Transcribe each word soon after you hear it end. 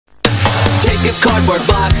of cardboard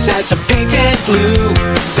blocks and some paint and glue.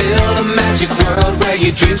 Build a magic world where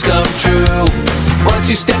your dreams come true. Once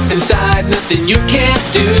you step inside, nothing you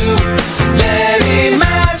can't do. Let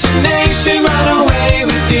imagination run away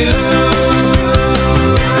with you.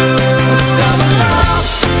 Come along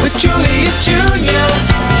with Julius Jr.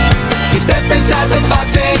 You step inside the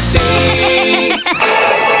box and see.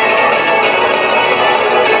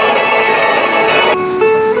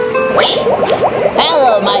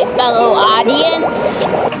 Hello, my fellow audience.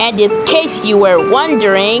 And in case you were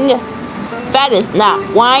wondering, that is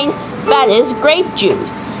not wine, that is grape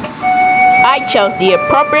juice. I chose the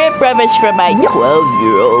appropriate beverage for my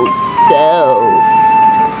 12-year-old self.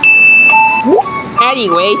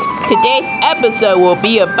 Anyways, today's episode will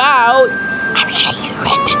be about... I'm sure you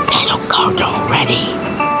read the title card already.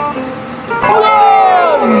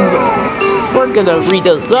 We're gonna read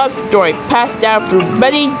a love story passed down through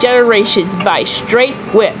many generations by straight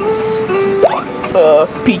whips.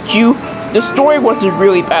 Pichu, the story wasn't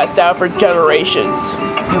really passed down for generations.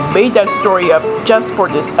 You made that story up just for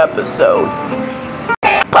this episode.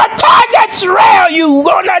 Pretend it's real, you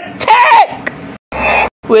lunatic!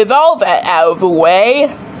 With all that out of the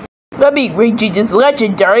way, let me read you this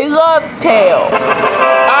legendary love tale.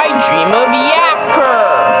 I dream of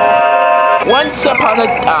Yacker. Once upon a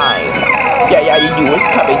time, you knew was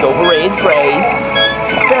coming overrated phrase.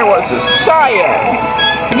 There was a cyan,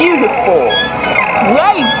 beautiful,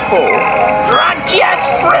 delightful, gorgeous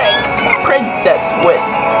frick, Princess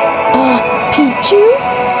Wisp. Pichu?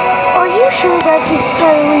 Are you sure that's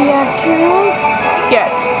entirely accurate?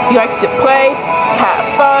 Yes, you like to play, have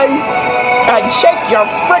fun, and shake your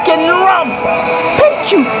frickin' rump.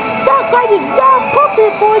 Pichu, that line is not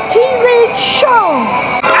appropriate for a teen-rated show.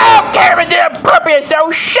 I don't care if it's inappropriate,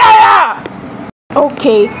 so shut up!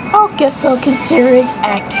 Okay, I guess I'll consider it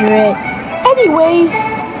accurate. Anyways,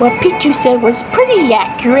 what Pichu said was pretty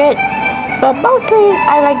accurate, but mostly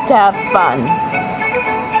I like to have fun.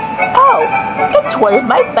 Oh, it's one of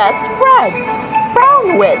my best friends,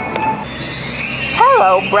 Brown Wisp.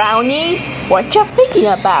 Hello, Brownie. What you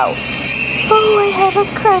thinking about? Oh, I have a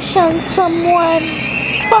crush on someone.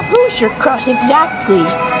 But who's your crush exactly?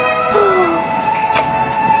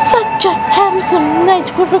 Such a handsome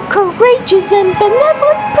knight with a courageous and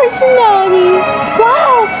benevolent personality.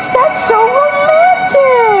 Wow, that's so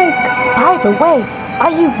romantic. By the way,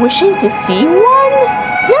 are you wishing to see one?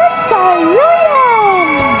 Yes, I really am.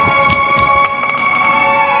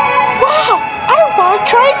 Wow, I want to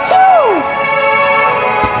try too.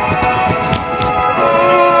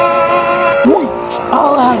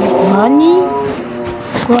 All out of money?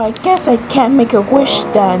 Well, I guess I can't make a wish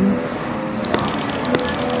then.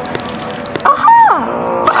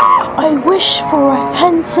 I wish for a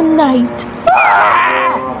handsome knight.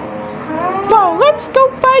 Now let's go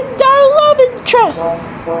find our love interest.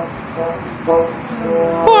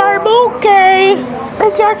 I'm okay.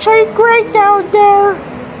 It's actually great down there.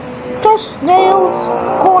 Just snails,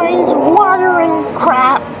 coins, water, and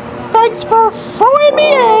crap. Thanks for throwing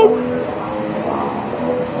me in.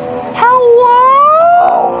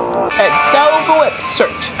 Hello? And so the whips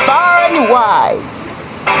search far and wide,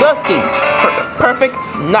 looking for the perfect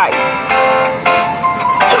knight.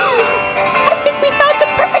 I think we found the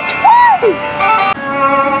perfect one!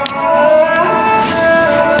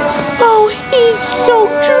 Oh, he's so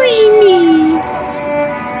dreamy!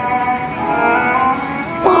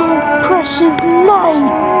 Oh, precious knight,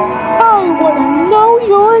 I want to know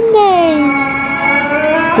your name.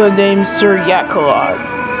 The name's Sir Yakalot.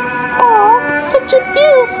 Oh, such a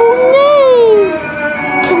beautiful name!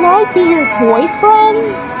 Can I be your boyfriend?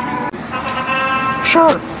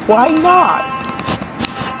 Sure, why not?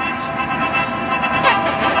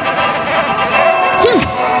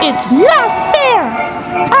 It's not fair!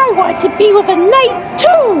 I want to be with a knight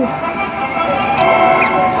too!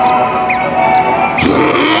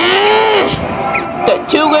 The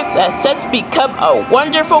tulips have since become a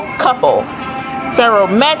wonderful couple. Their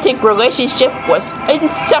romantic relationship was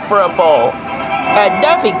inseparable, and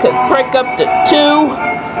nothing could break up the two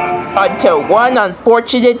until one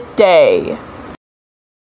unfortunate day.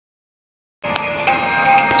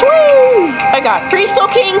 Swing! I got 3 Soul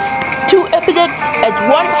Kings, 2 Epidemics, and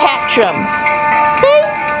 1 Hatcham. Hey,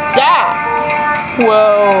 that!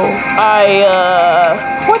 Well,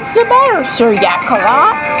 what's the matter, Sir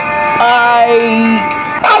Yakalot? I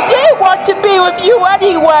did want to be with you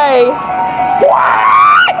anyway! What?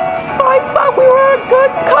 I thought we were a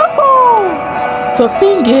good couple! The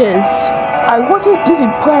thing is, I wasn't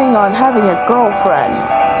even planning on having a girlfriend.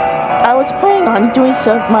 I was planning on doing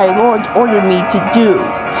stuff my lord ordered me to do.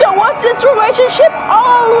 So was this relationship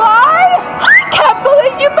all a lie? I can't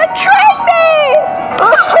believe you betrayed me!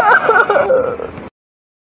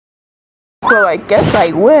 Well, I guess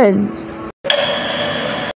I win.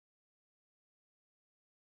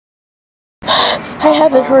 I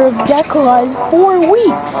haven't heard of Mekayla in 4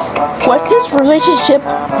 weeks. Was this relationship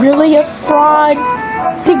really a fraud?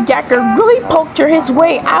 Did Yacker really puncture his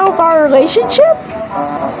way out of our relationship?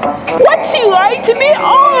 What's he lying to me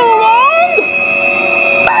all along?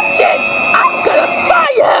 That's it! I'm gonna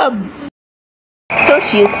find him! So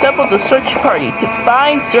she assembled a search party to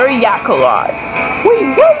find Sir Yakalot. We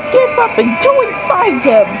won't give up until we find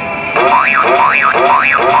him!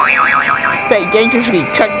 They dangerously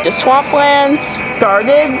trekked the swamplands,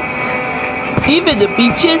 gardens, even the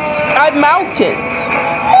beaches and mountains.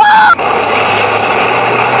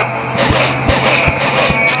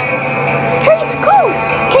 Trace close!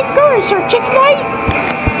 Keep going, Sir Chicken Knight!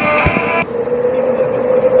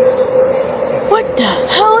 What the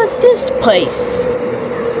hell is this place?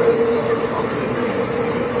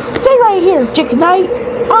 Stay right here, Chicken Knight.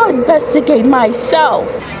 I'll investigate myself.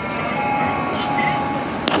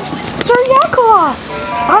 Sir Yakalot,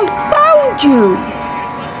 I found you!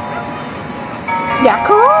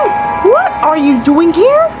 Yakalot, what are you doing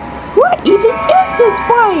here? What even is this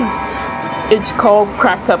place? It's called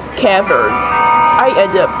Crack Up Cavern. I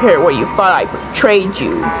ended up here where you thought I betrayed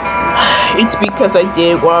you. It's because I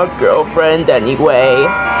didn't want a girlfriend anyway.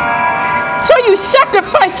 So you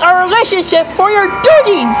sacrificed our relationship for your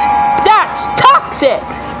duties! That's toxic!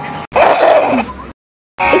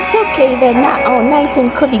 It's okay that not all knights,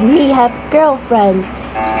 including me, have girlfriends.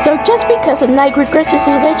 So just because a knight regrets his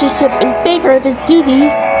relationship in favor of his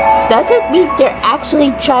duties, doesn't mean they're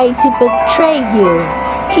actually trying to betray you.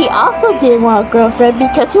 He also didn't want a girlfriend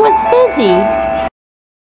because he was busy.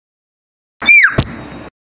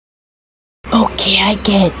 Okay, I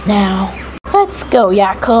get it now. Let's go,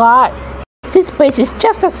 Yakalot. This place is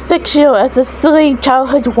just as fictional as the silly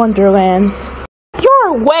childhood wonderlands.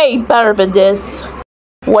 You're way better than this.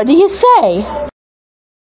 What do you say?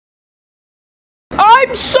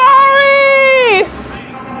 I'm sorry!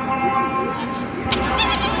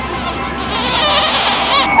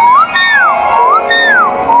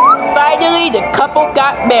 Finally, the couple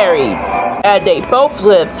got married, and they both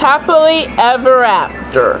lived happily ever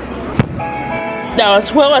after. Now,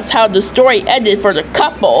 as well as how the story ended for the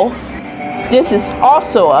couple, this is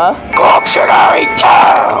also a cautionary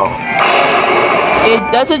tale.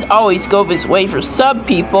 It doesn't always go this way for some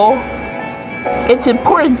people. It's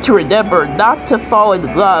important to remember not to fall in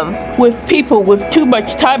love with people with too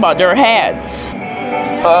much time on their hands.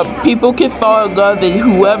 People can fall in love in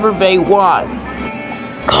whoever they want.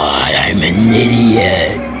 God, I'm an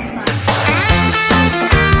idiot.